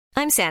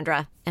I'm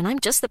Sandra, and I'm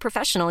just the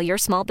professional your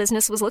small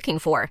business was looking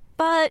for.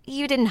 But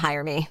you didn't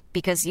hire me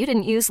because you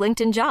didn't use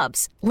LinkedIn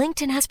Jobs.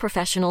 LinkedIn has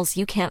professionals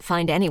you can't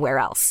find anywhere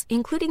else,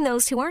 including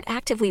those who aren't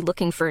actively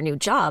looking for a new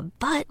job,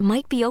 but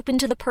might be open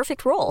to the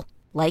perfect role,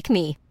 like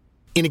me.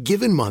 In a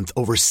given month,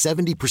 over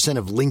 70%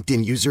 of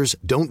LinkedIn users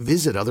don't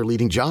visit other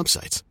leading job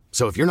sites.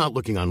 So if you're not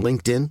looking on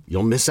LinkedIn,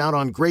 you'll miss out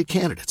on great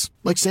candidates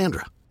like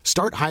Sandra.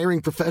 Start hiring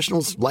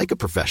professionals like a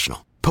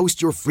professional.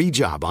 Post your free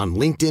job on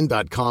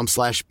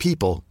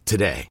linkedin.com/people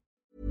today.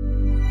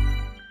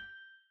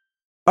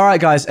 All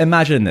right, guys,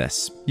 imagine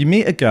this. You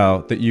meet a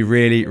girl that you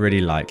really, really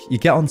like. You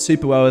get on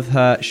super well with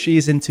her.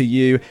 She's into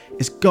you.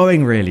 It's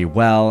going really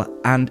well.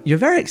 And you're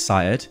very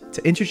excited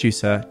to introduce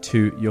her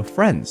to your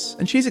friends.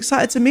 And she's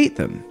excited to meet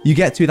them. You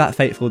get to that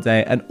fateful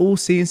day and all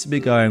seems to be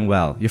going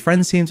well. Your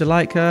friends seem to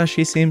like her.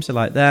 She seems to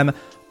like them.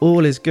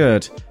 All is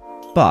good.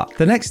 But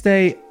the next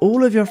day,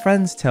 all of your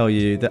friends tell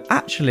you that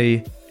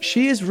actually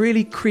she is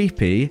really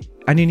creepy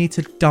and you need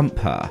to dump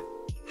her.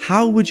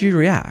 How would you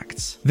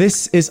react?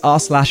 This is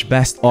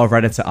r/best of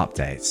Redditor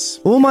updates.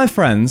 All my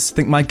friends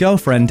think my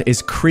girlfriend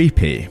is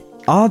creepy.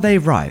 Are they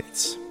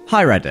right?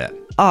 Hi Reddit.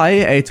 I,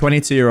 a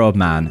 22-year-old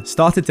man,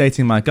 started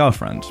dating my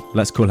girlfriend,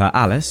 let's call her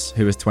Alice,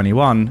 who is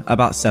 21,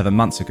 about 7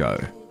 months ago.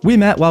 We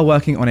met while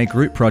working on a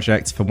group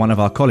project for one of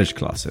our college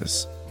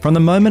classes. From the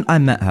moment I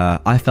met her,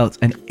 I felt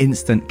an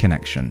instant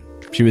connection.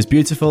 She was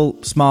beautiful,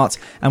 smart,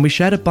 and we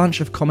shared a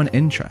bunch of common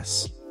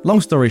interests. Long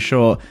story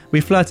short,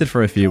 we flirted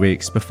for a few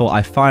weeks before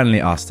I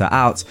finally asked her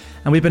out,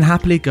 and we've been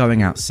happily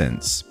going out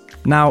since.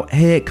 Now,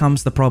 here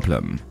comes the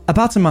problem.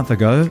 About a month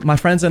ago, my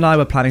friends and I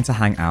were planning to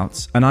hang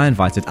out, and I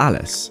invited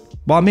Alice.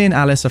 While me and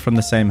Alice are from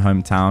the same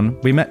hometown,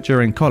 we met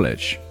during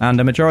college, and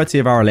a majority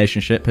of our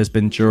relationship has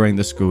been during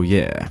the school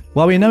year.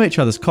 While we know each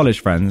other's college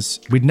friends,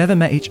 we'd never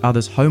met each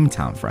other's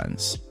hometown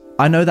friends.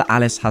 I know that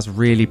Alice has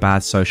really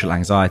bad social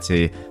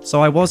anxiety,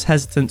 so I was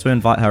hesitant to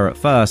invite her at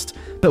first,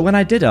 but when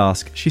I did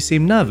ask, she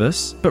seemed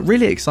nervous, but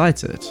really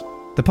excited.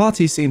 The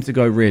party seemed to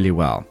go really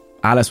well.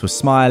 Alice was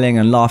smiling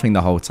and laughing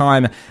the whole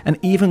time, and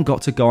even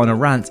got to go on a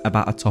rant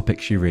about a topic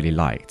she really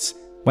liked.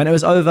 When it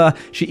was over,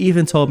 she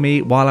even told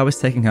me while I was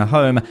taking her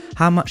home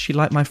how much she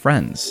liked my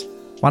friends.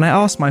 When I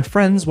asked my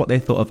friends what they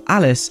thought of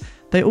Alice,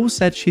 they all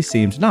said she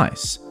seemed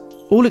nice.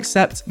 All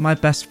except my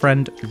best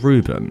friend,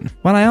 Ruben.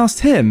 When I asked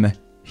him,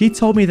 he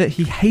told me that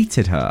he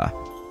hated her.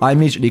 I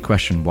immediately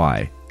questioned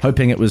why,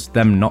 hoping it was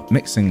them not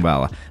mixing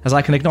well, as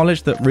I can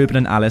acknowledge that Ruben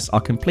and Alice are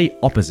complete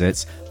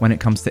opposites when it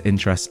comes to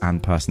interests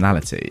and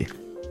personality.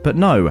 But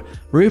no,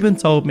 Ruben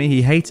told me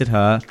he hated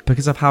her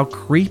because of how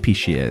creepy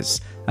she is,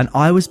 and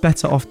I was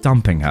better off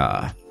dumping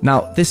her.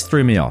 Now, this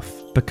threw me off,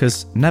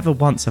 because never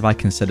once have I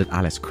considered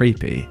Alice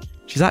creepy.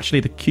 She's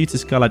actually the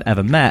cutest girl I'd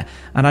ever met,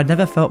 and I'd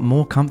never felt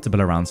more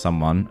comfortable around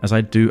someone as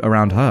I do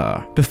around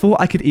her. Before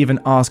I could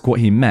even ask what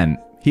he meant,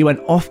 he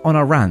went off on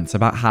a rant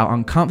about how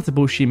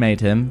uncomfortable she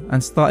made him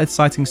and started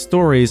citing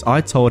stories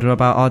I told him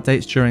about our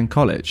dates during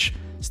college.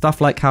 Stuff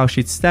like how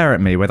she'd stare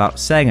at me without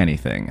saying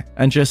anything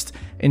and just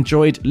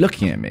enjoyed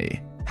looking at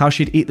me. How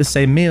she'd eat the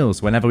same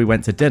meals whenever we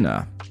went to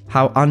dinner.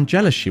 How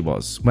unjealous she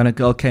was when a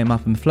girl came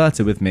up and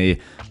flirted with me.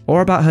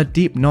 Or about her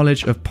deep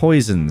knowledge of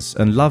poisons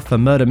and love for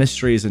murder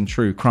mysteries and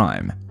true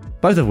crime.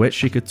 Both of which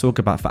she could talk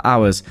about for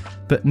hours,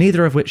 but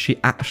neither of which she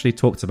actually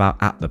talked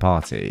about at the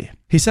party.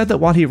 He said that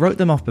while he wrote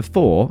them off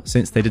before,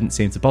 since they didn't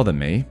seem to bother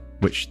me,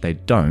 which they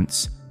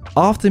don't,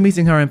 after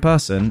meeting her in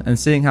person and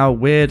seeing how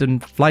weird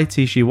and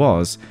flighty she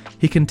was,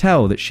 he can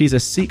tell that she's a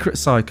secret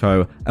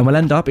psycho and will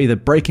end up either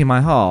breaking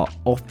my heart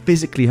or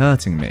physically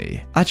hurting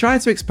me. I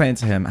tried to explain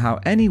to him how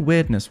any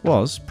weirdness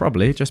was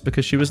probably just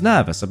because she was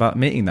nervous about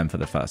meeting them for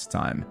the first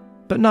time.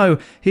 But no,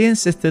 he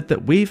insisted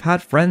that we've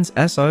had friends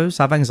SOs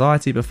have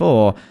anxiety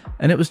before,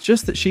 and it was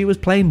just that she was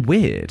plain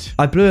weird.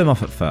 I blew him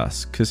off at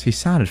first, because he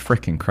sounded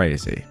freaking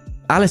crazy.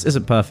 Alice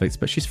isn't perfect,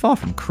 but she's far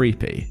from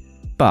creepy.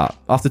 But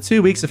after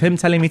 2 weeks of him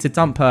telling me to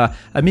dump her,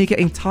 and me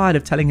getting tired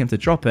of telling him to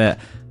drop it,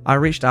 I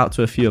reached out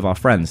to a few of our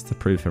friends to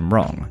prove him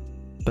wrong.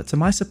 But to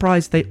my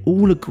surprise, they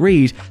all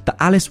agreed that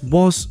Alice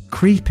was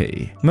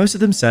creepy. Most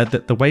of them said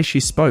that the way she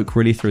spoke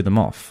really threw them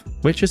off,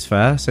 which is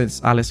fair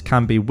since Alice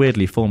can be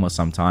weirdly formal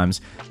sometimes,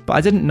 but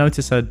I didn't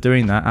notice her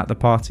doing that at the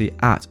party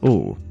at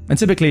all. And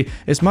typically,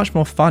 it's much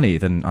more funny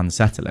than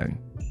unsettling.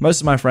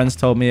 Most of my friends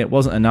told me it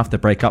wasn't enough to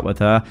break up with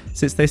her,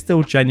 since they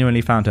still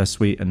genuinely found her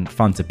sweet and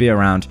fun to be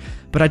around,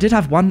 but I did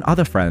have one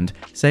other friend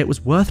say it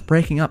was worth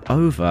breaking up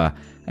over,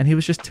 and he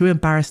was just too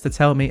embarrassed to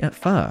tell me at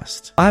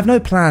first. I have no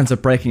plans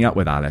of breaking up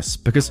with Alice,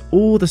 because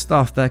all the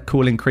stuff they're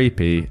calling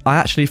creepy, I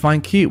actually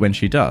find cute when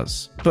she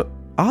does. But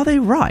are they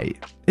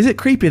right? Is it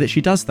creepy that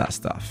she does that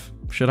stuff?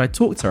 Should I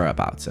talk to her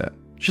about it?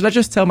 Should I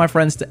just tell my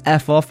friends to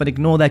F off and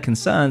ignore their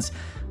concerns?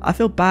 I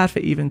feel bad for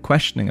even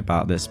questioning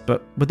about this,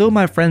 but with all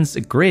my friends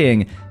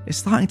agreeing, it's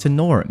starting to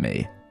gnaw at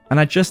me. And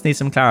I just need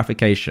some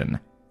clarification.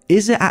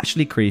 Is it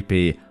actually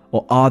creepy,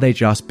 or are they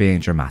just being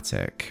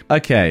dramatic?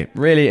 Okay,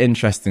 really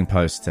interesting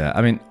post here.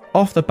 I mean,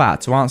 off the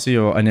bat, to answer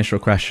your initial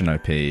question,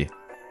 OP,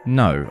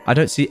 No, I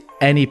don't see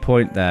any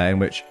point there in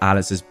which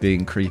Alice is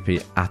being creepy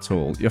at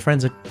all. Your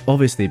friends are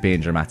obviously being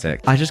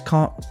dramatic. I just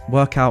can't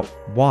work out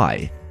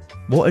why.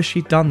 What has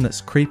she done that's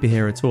creepy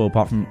here at all,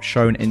 apart from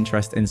showing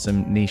interest in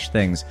some niche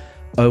things?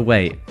 Oh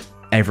wait,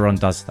 everyone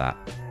does that.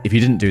 If you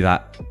didn't do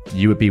that,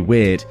 you would be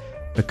weird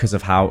because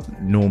of how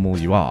normal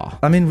you are.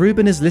 I mean,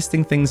 Ruben is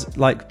listing things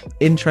like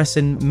interest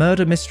in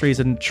murder mysteries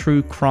and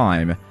true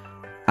crime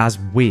as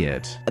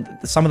weird.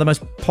 Some of the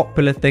most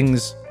popular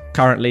things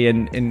currently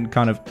in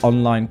kind of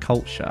online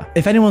culture.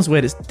 If anyone's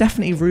weird, it's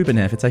definitely Ruben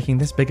here for taking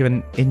this big of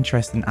an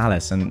interest in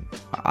Alice, and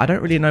I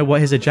don't really know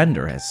what his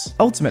agenda is.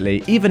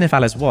 Ultimately, even if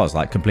Alice was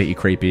like completely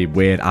creepy,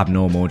 weird,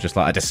 abnormal, just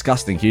like a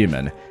disgusting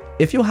human,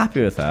 if you're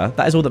happy with her,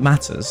 that is all that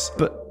matters.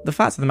 But the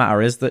fact of the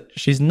matter is that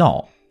she's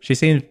not. She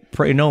seems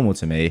pretty normal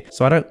to me,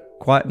 so I don't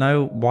quite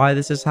know why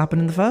this has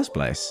happened in the first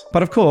place.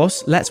 But of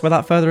course, let's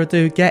without further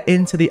ado get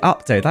into the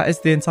update. That is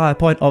the entire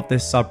point of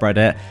this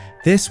subreddit.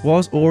 This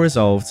was all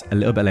resolved a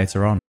little bit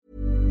later on.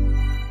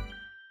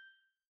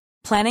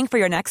 Planning for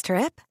your next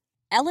trip?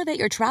 Elevate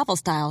your travel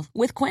style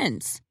with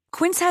Quince.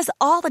 Quince has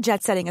all the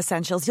jet-setting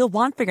essentials you'll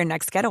want for your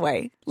next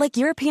getaway, like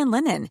European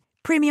linen,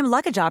 premium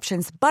luggage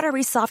options,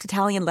 buttery soft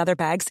Italian leather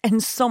bags,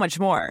 and so much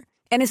more.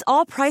 And is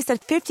all priced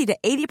at 50 to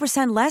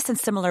 80% less than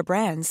similar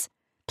brands.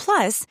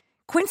 Plus,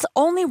 Quince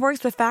only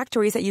works with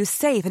factories that use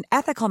safe and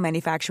ethical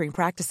manufacturing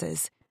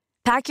practices.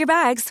 Pack your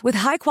bags with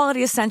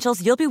high-quality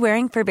essentials you'll be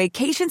wearing for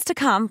vacations to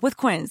come with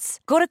Quince.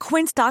 Go to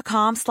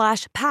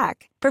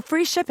quince.com/pack for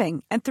free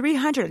shipping and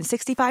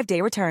 365-day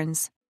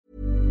returns.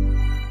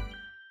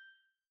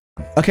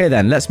 Okay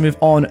then, let's move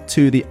on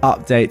to the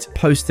update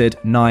posted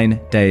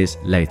 9 days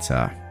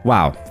later.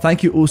 Wow,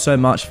 thank you all so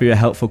much for your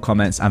helpful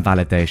comments and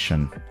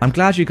validation. I'm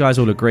glad you guys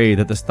all agree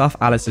that the stuff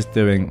Alice is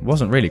doing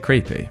wasn't really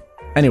creepy.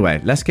 Anyway,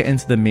 let's get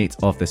into the meat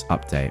of this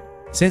update.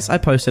 Since I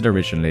posted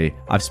originally,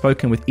 I've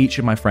spoken with each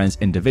of my friends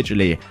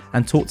individually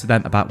and talked to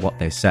them about what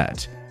they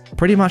said.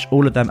 Pretty much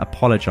all of them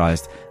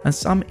apologised, and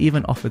some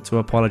even offered to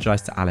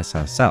apologise to Alice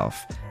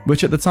herself,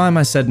 which at the time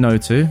I said no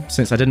to,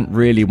 since I didn't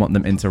really want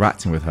them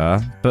interacting with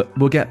her, but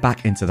we'll get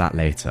back into that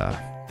later.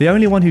 The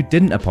only one who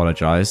didn't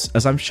apologise,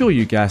 as I'm sure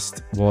you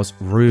guessed, was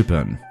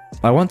Ruben.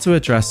 I want to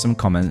address some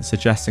comments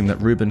suggesting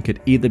that Ruben could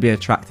either be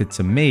attracted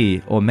to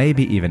me or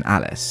maybe even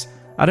Alice.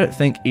 I don't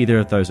think either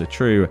of those are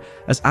true,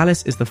 as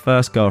Alice is the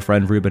first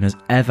girlfriend Ruben has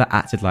ever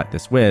acted like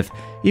this with,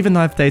 even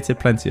though I've dated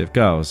plenty of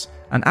girls,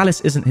 and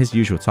Alice isn't his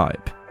usual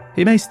type.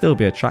 He may still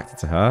be attracted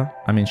to her,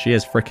 I mean she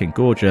is freaking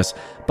gorgeous,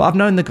 but I've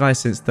known the guy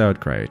since 3rd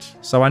grade,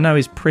 so I know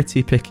he's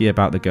pretty picky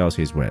about the girls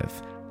he's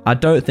with. I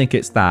don't think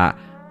it's that,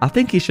 I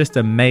think he's just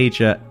a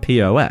major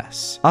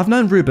POS. I've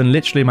known Ruben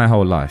literally my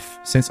whole life,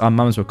 since our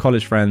mums were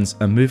college friends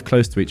and moved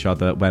close to each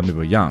other when we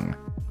were young.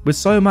 With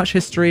so much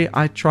history,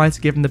 I tried to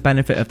give him the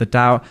benefit of the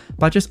doubt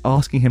by just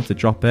asking him to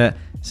drop it,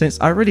 since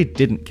I really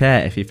didn't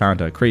care if he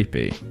found her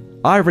creepy.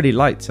 I really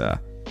liked her,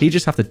 he'd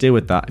just have to deal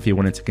with that if he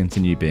wanted to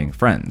continue being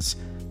friends.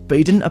 But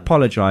he didn't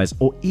apologise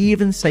or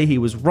even say he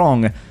was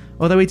wrong,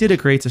 although he did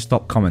agree to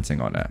stop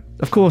commenting on it.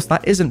 Of course,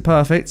 that isn't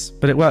perfect,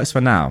 but it works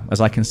for now, as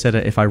I consider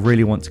if I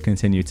really want to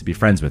continue to be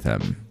friends with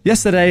him.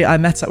 Yesterday, I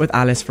met up with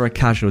Alice for a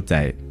casual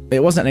date.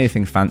 It wasn't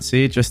anything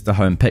fancy, just a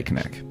home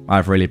picnic. I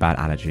have really bad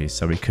allergies,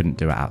 so we couldn't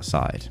do it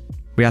outside.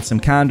 We had some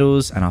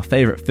candles and our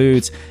favourite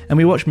foods, and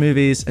we watched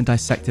movies and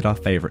dissected our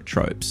favourite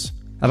tropes.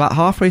 About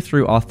halfway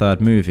through our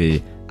 3rd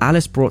movie,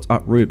 Alice brought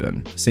up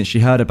Ruben, since she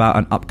heard about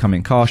an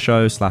upcoming car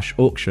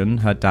show/auction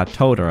her dad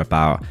told her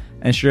about,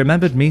 and she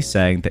remembered me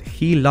saying that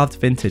he loved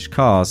vintage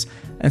cars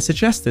and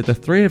suggested the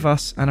 3 of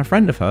us and a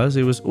friend of hers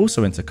who was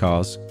also into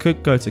cars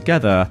could go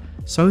together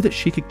so that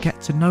she could get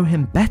to know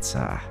him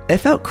better. It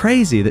felt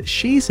crazy that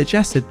she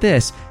suggested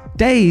this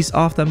days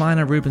after mine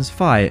and Ruben's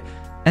fight,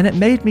 and it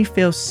made me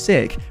feel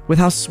sick with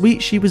how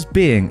sweet she was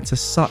being to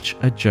such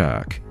a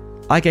jerk.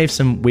 I gave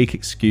some weak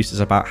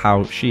excuses about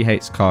how she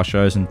hates car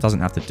shows and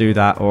doesn't have to do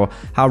that, or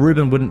how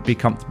Ruben wouldn't be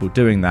comfortable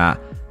doing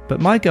that, but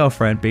my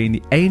girlfriend, being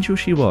the angel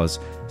she was,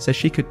 said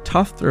she could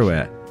tough through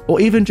it, or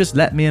even just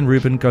let me and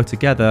Ruben go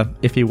together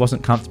if he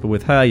wasn't comfortable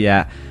with her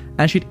yet,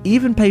 and she'd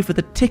even pay for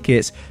the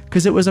tickets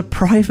because it was a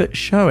private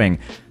showing.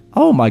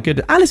 Oh my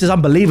goodness, Alice is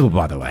unbelievable,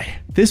 by the way.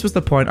 This was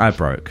the point I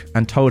broke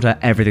and told her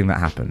everything that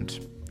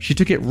happened. She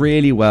took it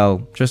really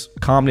well, just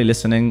calmly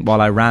listening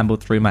while I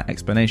rambled through my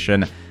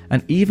explanation,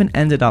 and even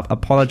ended up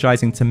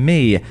apologising to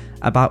me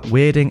about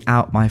weirding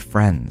out my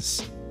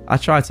friends. I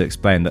tried to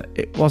explain that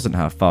it wasn't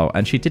her fault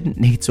and she didn't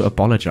need to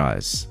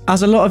apologise.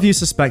 As a lot of you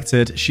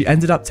suspected, she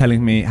ended up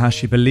telling me how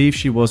she believed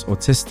she was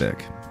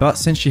autistic, but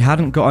since she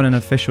hadn't gotten an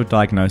official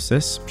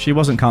diagnosis, she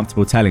wasn't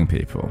comfortable telling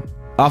people.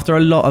 After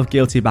a lot of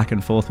guilty back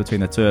and forth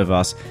between the 2 of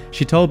us,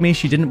 she told me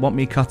she didn't want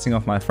me cutting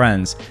off my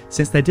friends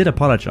since they did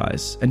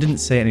apologise and didn't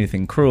say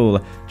anything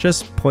cruel,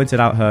 just pointed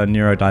out her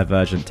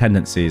neurodivergent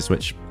tendencies,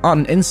 which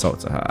aren't an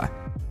insult to her.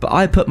 But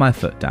I put my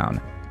foot down.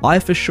 I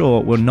for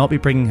sure will not be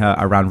bringing her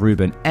around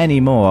Ruben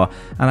anymore,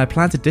 and I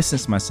plan to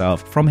distance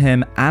myself from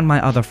him and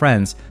my other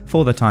friends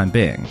for the time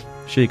being.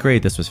 She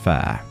agreed this was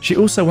fair. She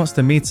also wants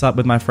to meet up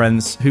with my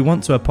friends who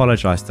want to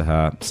apologise to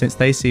her since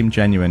they seem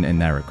genuine in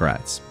their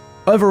regrets.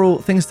 Overall,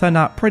 things turned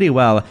out pretty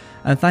well,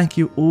 and thank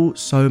you all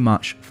so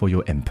much for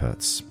your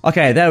inputs.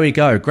 Okay, there we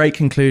go. Great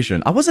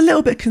conclusion. I was a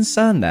little bit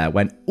concerned there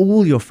when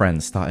all your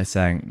friends started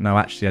saying, no,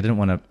 actually, I didn't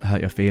want to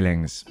hurt your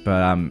feelings.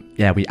 But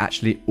yeah, we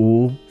actually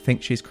all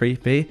think she's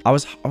creepy. I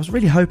was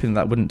really hoping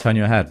that wouldn't turn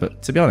your head.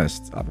 But to be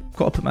honest, I've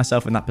got to put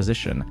myself in that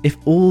position. If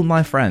all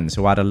my friends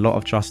who I had a lot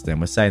of trust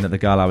in were saying that the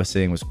girl I was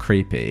seeing was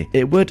creepy,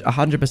 it would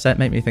 100%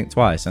 make me think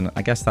twice. And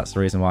I guess that's the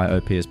reason why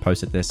OP has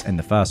posted this in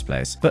the first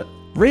place. But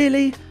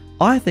really,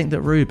 I think that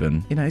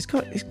Ruben, he's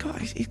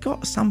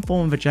got some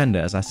form of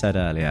agenda, as I said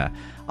earlier.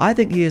 I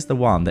think he is the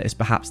one that is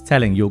perhaps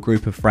telling your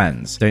group of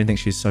friends, don't you think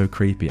she's so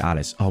creepy,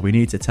 Alice? Oh, we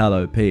need to tell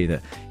OP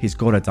that he's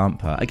got to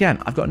dump her.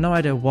 Again, I've got no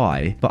idea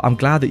why, but I'm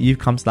glad that you've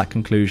come to that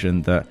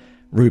conclusion that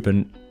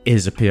Ruben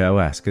is a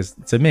POS, because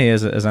to me,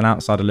 as an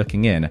outsider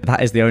looking in,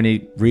 that is the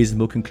only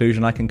reasonable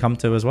conclusion I can come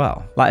to as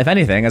well. Like, if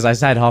anything, as I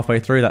said halfway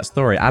through that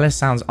story, Alice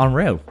sounds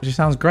unreal. She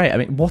sounds great. I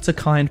mean, what a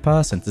kind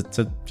person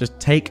to just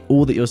take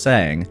all that you're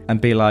saying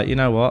and be like, you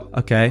know what?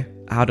 Okay,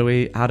 how do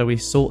we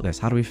sort this?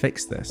 How do we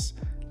fix this?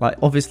 Like,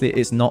 obviously,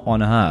 it's not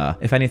on her.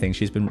 If anything,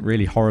 she's been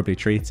really horribly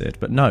treated.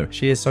 But no,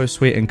 she is so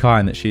sweet and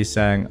kind that she's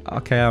saying,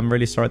 okay, I'm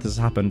really sorry this has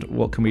happened.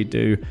 What can we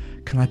do?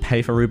 Can I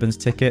pay for Ruben's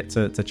ticket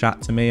to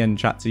chat to me and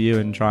chat to you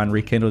and try and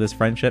rekindle this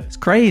friendship? It's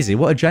crazy.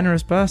 What a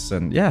generous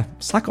person. Yeah,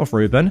 slack off,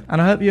 Ruben. And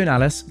I hope you and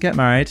Alice get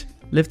married,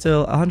 live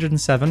till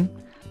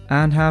 107,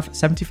 and have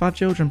 75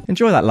 children.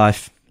 Enjoy that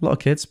life. A lot of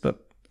kids,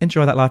 but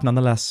enjoy that life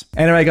nonetheless.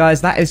 Anyway,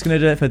 guys, that is going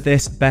to do it for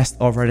this Best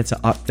of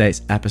Redditor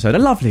Updates episode. A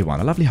lovely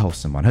one, a lovely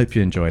wholesome one. Hope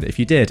you enjoyed it. If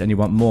you did and you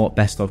want more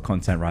Best of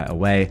content right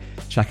away,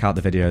 check out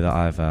the video that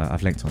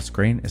I've linked on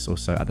screen. It's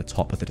also at the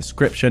top of the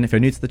description. If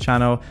you're new to the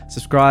channel,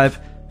 subscribe,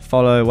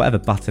 follow, whatever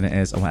button it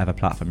is on whatever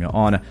platform you're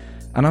on.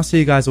 And I'll see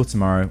you guys all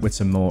tomorrow with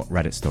some more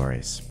Reddit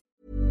stories.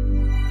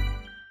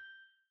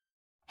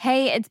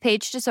 Hey, it's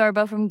Paige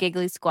DeSorbo from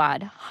Giggly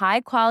Squad. High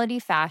quality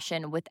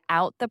fashion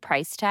without the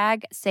price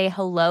tag. Say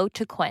hello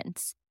to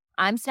Quince.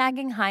 I'm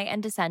snagging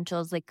high-end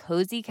essentials like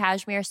cozy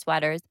cashmere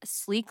sweaters,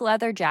 sleek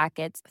leather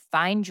jackets,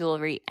 fine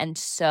jewelry, and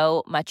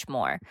so much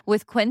more.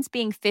 With Quince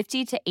being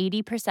 50 to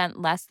 80%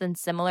 less than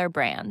similar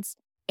brands.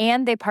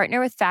 And they partner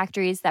with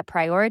factories that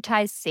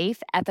prioritize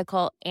safe,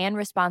 ethical, and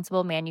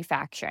responsible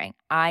manufacturing.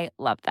 I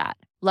love that.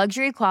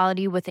 Luxury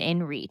quality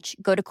within reach.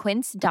 Go to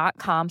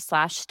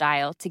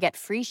quince.com/style to get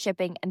free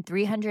shipping and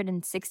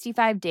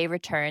 365-day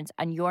returns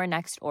on your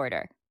next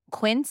order.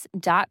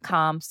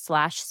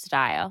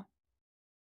 Quince.com/style.